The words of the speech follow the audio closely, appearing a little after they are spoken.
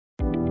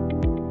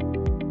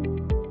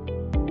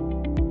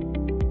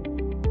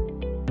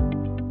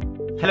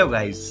Hello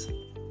guys,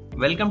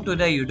 welcome to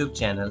the YouTube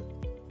channel.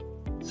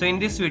 So in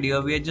this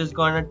video we are just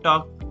gonna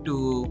talk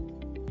to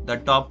the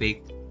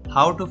topic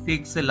how to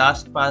fix the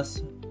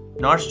LastPass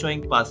not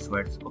showing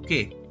passwords.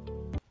 Okay,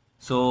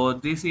 so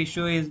this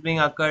issue is being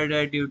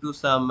occurred due to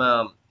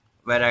some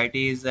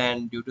varieties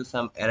and due to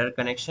some error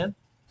connection.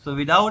 So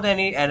without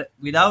any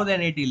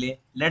delay,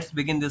 let's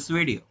begin this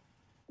video.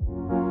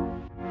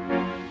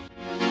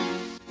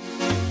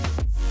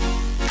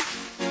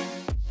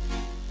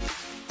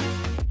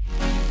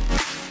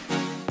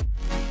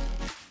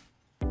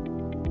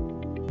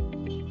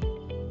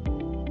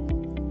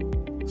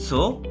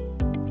 So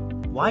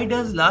why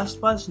does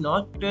LastPass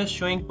not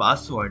showing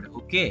password?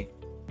 Okay,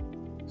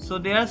 so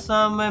there are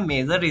some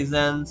major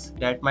reasons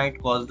that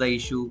might cause the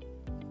issue.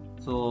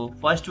 So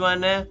first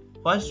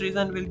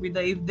reason will be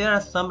the if there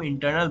are some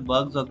internal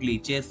bugs or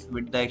glitches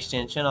with the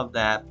extension of the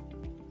app,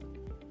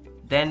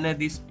 then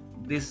this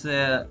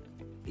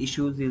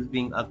issues is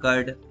being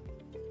occurred.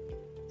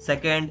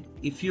 Second,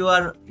 if you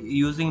are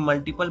using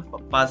multiple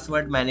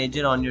password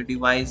manager on your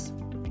device,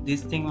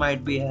 this thing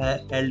might be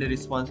held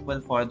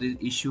responsible for this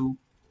issue.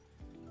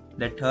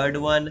 The third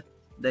one,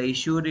 the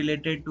issue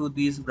related to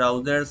these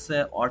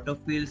browsers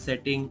autofill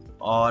setting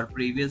or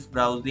previous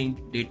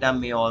browsing data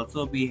may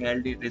also be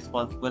held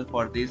responsible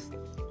for this.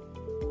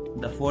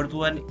 The fourth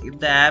one, if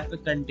the app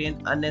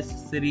contains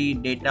unnecessary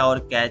data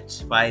or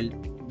cache file,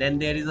 then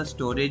there is a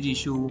storage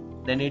issue,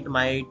 then it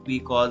might be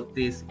cause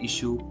this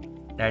issue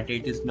that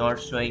it is not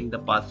showing the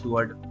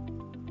password.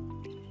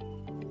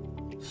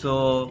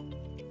 So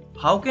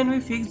how can we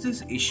fix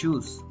these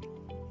issues?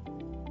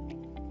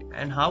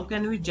 And how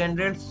can we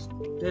generate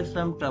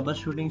some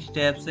troubleshooting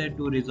steps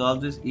to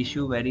resolve this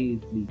issue very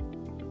easily?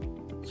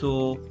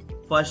 So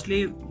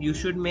firstly, you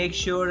should make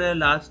sure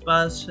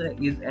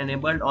LastPass is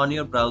enabled on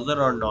your browser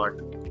or not,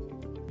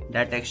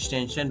 that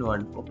extension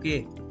one.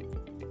 Okay,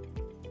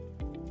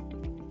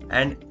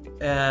 and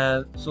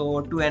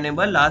so to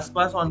enable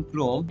LastPass on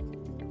Chrome,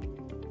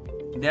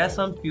 there are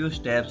some few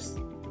steps.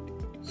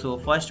 So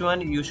first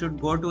one, you should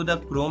go to the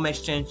Chrome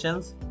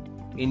extensions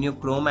in your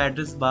Chrome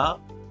address bar,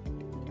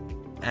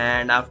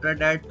 and after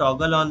that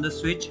toggle on the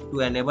switch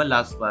to enable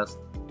LastPass.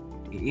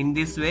 In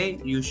this way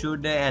you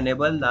should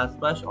enable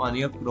LastPass on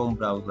your Chrome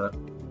browser.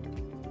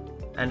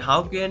 And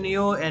how can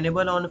you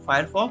enable on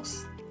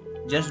Firefox?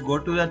 Just go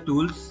to the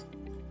tools,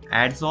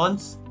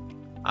 add-ons,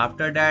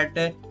 after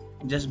that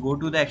just go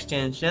to the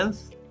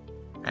extensions,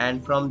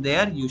 and from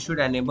there you should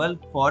enable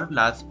for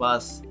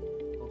LastPass.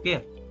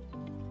 Okay,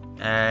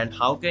 and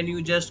how can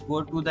you just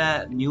go to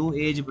the new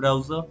Edge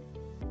browser?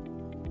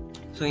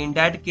 So in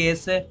that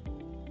case,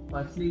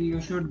 firstly you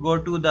should go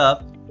to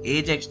the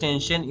Edge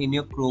extension in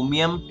your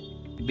Chromium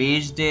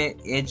based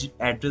Edge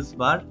address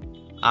bar.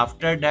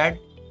 After that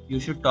you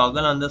should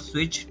toggle on the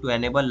switch to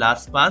enable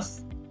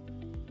LastPass,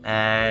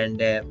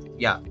 and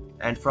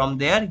and from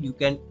there you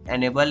can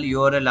enable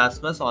your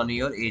LastPass on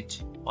your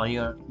Edge, on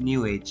your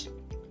new Edge.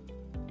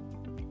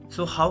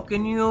 So how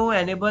can you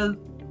enable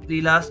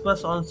the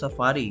LastPass on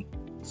Safari?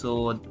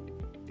 So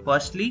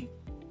firstly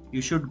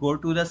you should go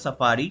to the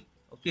Safari.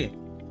 Okay,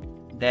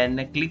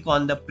 then click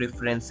on the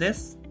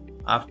preferences.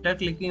 After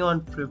clicking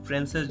on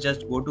preferences,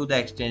 just go to the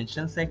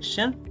extension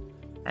section,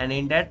 and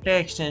in that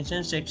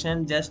extension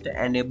section just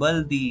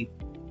enable the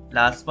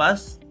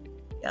LastPass.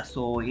 Yeah,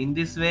 so in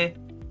this way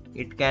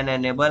it can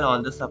enable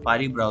on the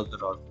Safari browser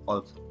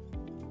also.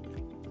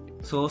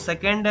 So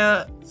second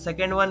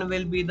one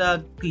will be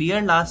the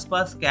clear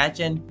LastPass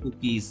cache and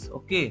cookies.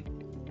 Okay,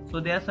 so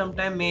there are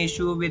sometimes may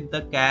issue with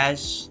the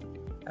cache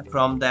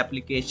from the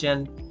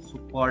application. So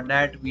for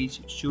that we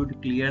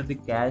should clear the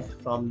cache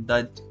from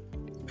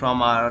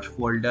our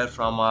folder,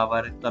 from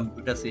our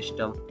computer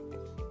system.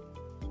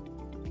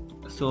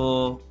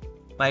 So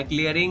by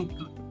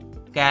clearing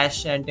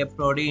cache and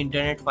temporary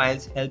internet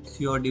files helps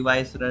your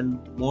device run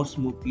more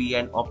smoothly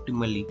and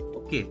optimally.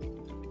 Okay,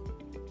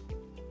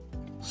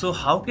 so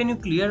how can you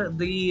clear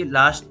the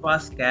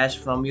LastPass cache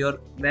from your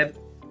web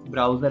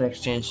browser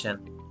extension?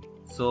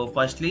 So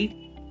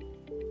firstly,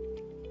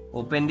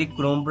 open the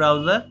Chrome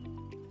browser.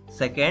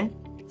 Second,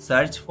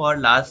 search for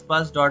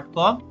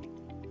lastpass.com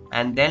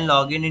and then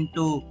log in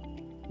into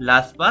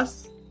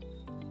LastPass.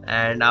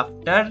 And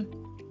after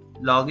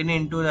login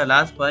into the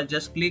LastPass,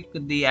 just click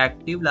the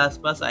active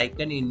LastPass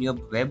icon in your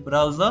web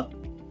browser.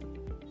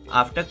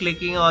 After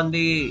clicking on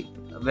the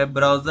web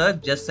browser,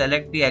 just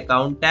select the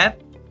account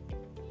tab,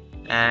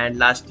 and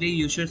lastly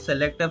you should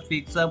select a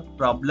fix a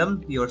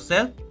problem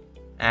yourself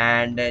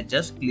and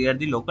just clear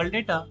the local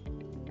data.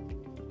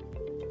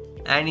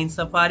 And in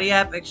Safari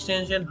app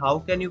extension, how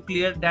can you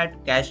clear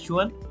that cache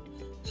one?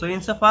 So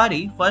in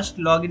Safari, first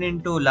log in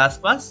into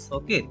LastPass.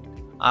 Okay,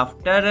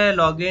 after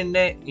login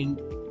in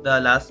the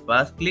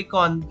LastPass, click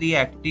on the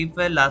active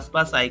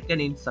LastPass icon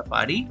in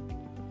Safari,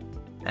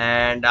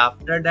 and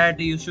after that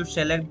you should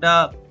select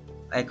the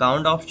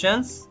account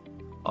options,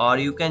 or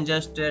you can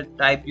just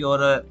type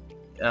your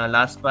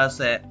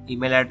LastPass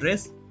email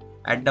address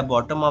at the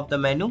bottom of the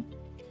menu,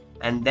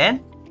 and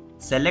then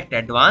select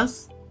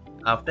advanced.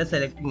 After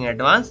selecting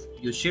advanced,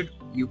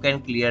 you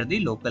can clear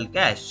the local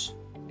cache.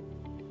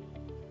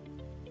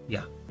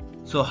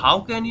 So how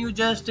can you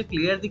just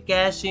clear the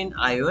cache in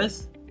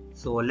iOS?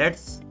 So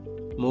let's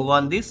move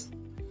on this.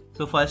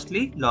 So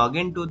firstly, log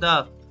into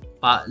the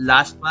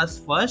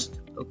LastPass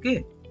first.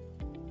 Okay.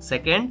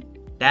 Second,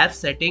 tap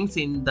settings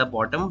in the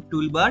bottom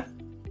toolbar.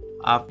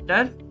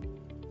 After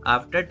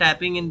after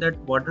tapping in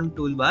that bottom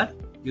toolbar,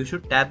 you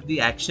should tap the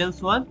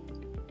actions one,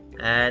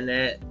 and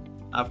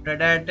after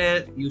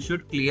that you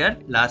should clear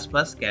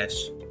LastPass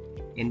cache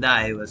in the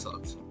iOS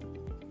also.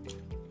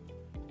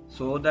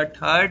 So the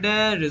third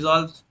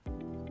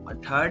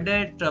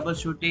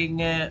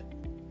troubleshooting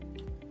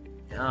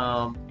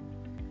um,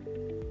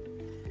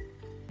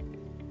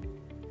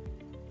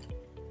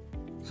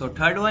 so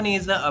third one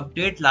is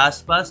update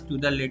LastPass to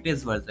the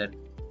latest version.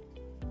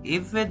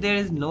 If there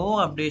is no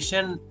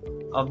updation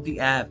of the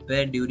app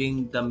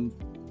during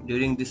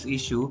this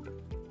issue,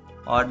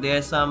 or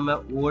there's some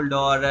old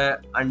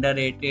or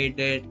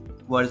underrated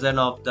version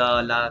of the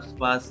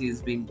LastPass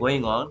is being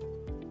going on,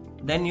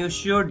 then you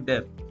should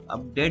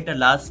update the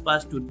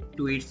LastPass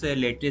to its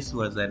latest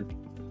version.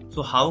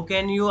 So how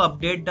can you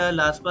update the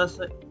LastPass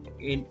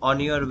on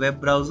your web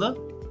browser?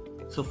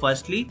 So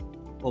firstly,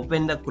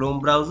 open the Chrome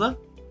browser.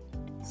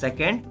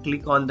 Second,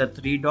 click on the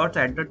three dots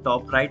at the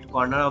top right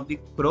corner of the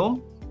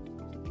Chrome.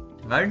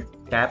 Third,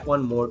 tap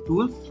on More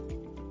Tools.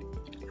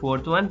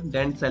 Fourth one,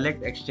 then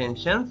select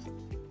Extensions.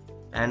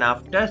 And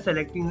after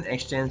selecting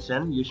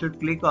extension, you should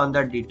click on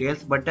the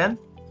Details button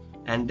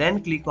and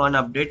then click on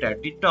Update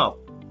at the top.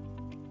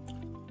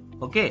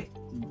 Okay,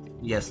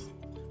 yes.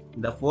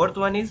 The fourth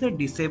one is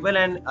disable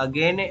and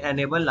again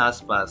enable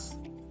LastPass.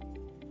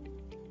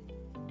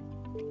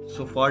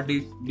 So for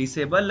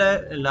disable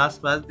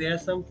LastPass, there are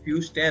some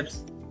few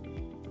steps.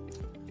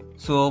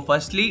 So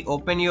firstly,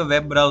 open your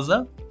web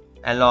browser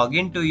and log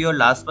into your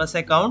LastPass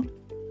account.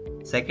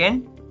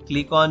 Second,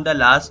 click on the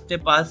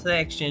LastPass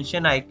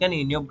extension icon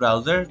in your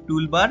browser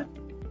toolbar.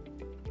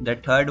 The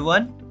third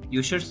one,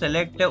 you should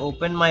select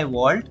Open My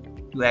Vault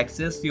to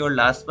access your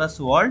LastPass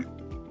vault.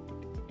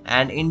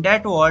 And in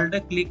that vault,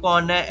 click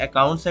on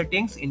Account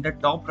Settings in the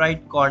top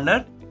right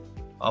corner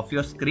of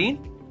your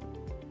screen.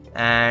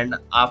 And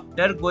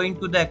after going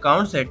to the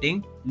account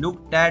setting,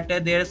 look that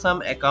there is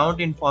some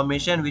account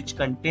information which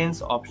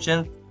contains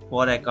options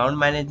for account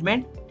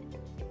management.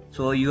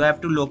 So you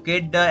have to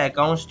locate the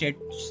account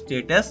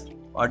status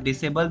or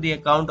disable the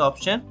account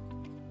option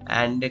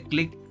and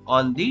click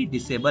on the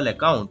disable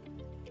account.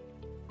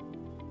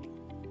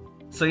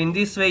 So in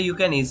this way you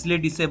can easily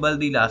disable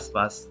the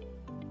LastPass.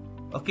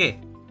 Okay,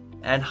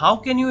 and how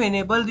can you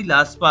enable the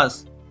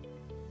LastPass?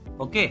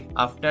 Okay,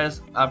 after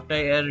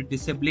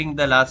disabling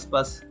the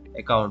LastPass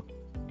account.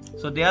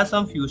 So there are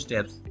some few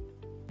steps.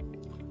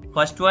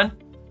 First one,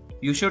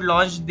 you should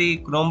launch the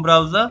Chrome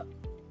browser.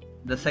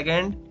 The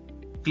second,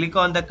 click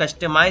on the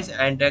customize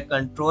and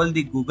control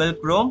the Google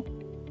Chrome.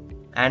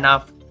 And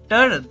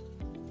after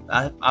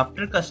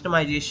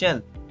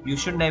customization, you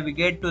should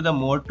navigate to the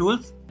More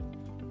Tools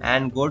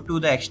and go to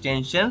the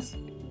extensions.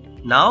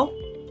 Now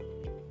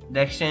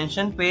the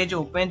extension page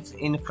opens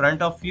in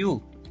front of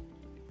you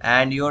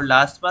and your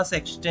LastPass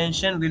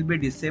extension will be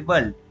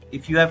disabled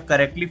if you have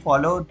correctly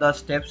followed the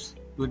steps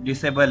to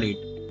disable it.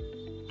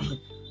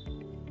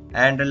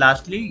 And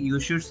lastly, you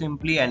should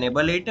simply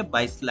enable it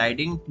by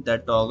sliding the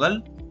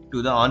toggle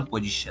to the on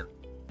position.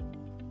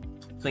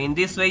 So in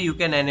this way you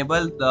can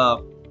enable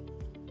the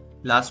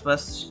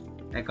LastPass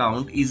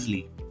account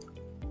easily.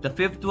 The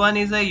fifth one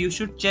is you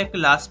should check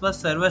LastPass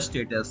server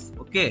status.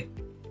 Okay,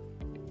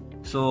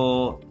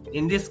 so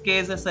in this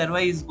case the server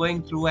is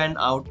going through an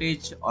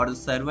outage or the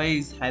server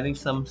is having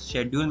some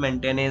scheduled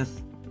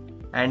maintenance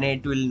and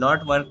it will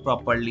not work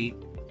properly.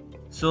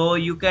 So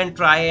you can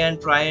try and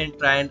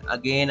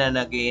again and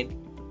again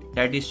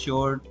that is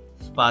short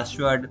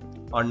password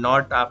or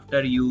not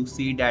after you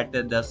see that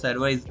the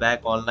server is back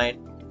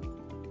online.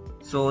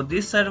 So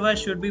this server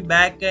should be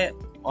back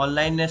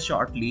online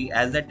shortly,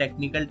 as the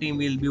technical team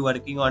will be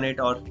working on it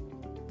or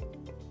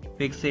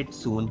fix it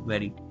soon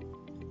very.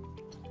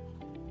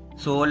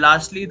 So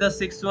lastly, the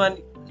sixth one,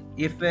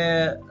 if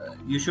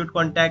you should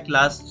contact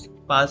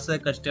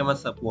LastPass customer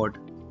support.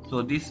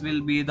 So this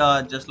will be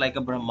the just like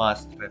a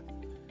Brahmastra.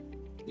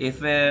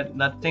 If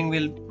nothing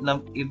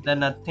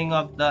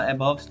of the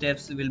above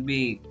steps will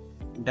be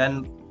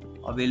done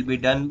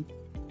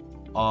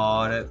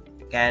or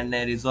can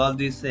resolve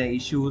these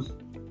issues,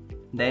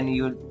 then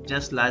you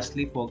just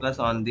lastly focus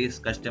on this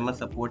customer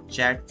support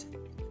chat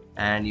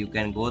and you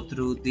can go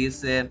through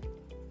this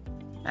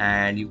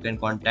and you can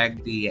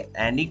contact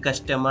any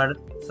customer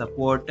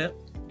support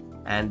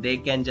and they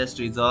can just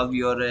resolve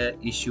your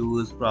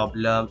issues,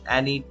 problem,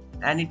 any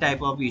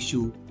type of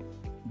issue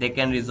they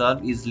can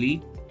resolve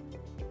easily,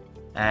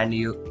 and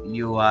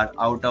you are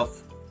out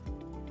of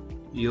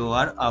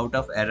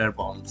error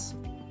bounds.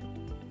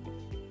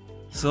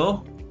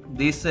 So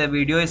this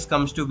video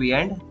comes to the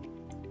end.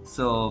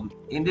 So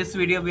in this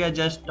video we are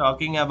just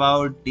talking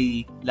about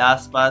the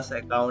LastPass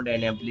account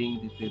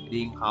enabling,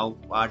 disabling,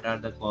 what are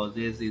the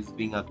causes is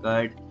being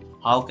occurred,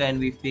 how can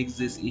we fix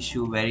this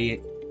issue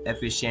very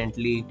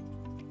efficiently.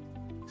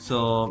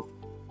 So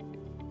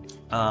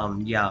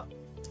yeah,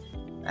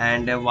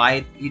 and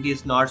why it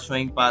is not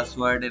showing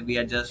password.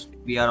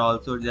 We are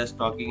also just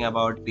talking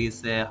about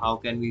this, how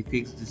can we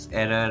fix this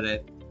error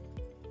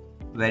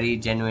very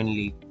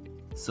genuinely.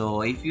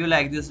 So if you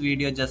like this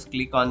video, just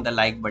click on the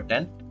like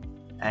button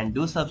and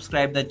do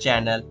subscribe the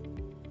channel,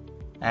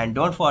 and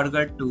don't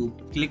forget to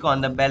click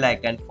on the bell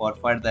icon for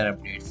further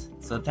updates.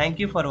 So thank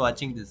you for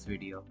watching this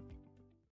video.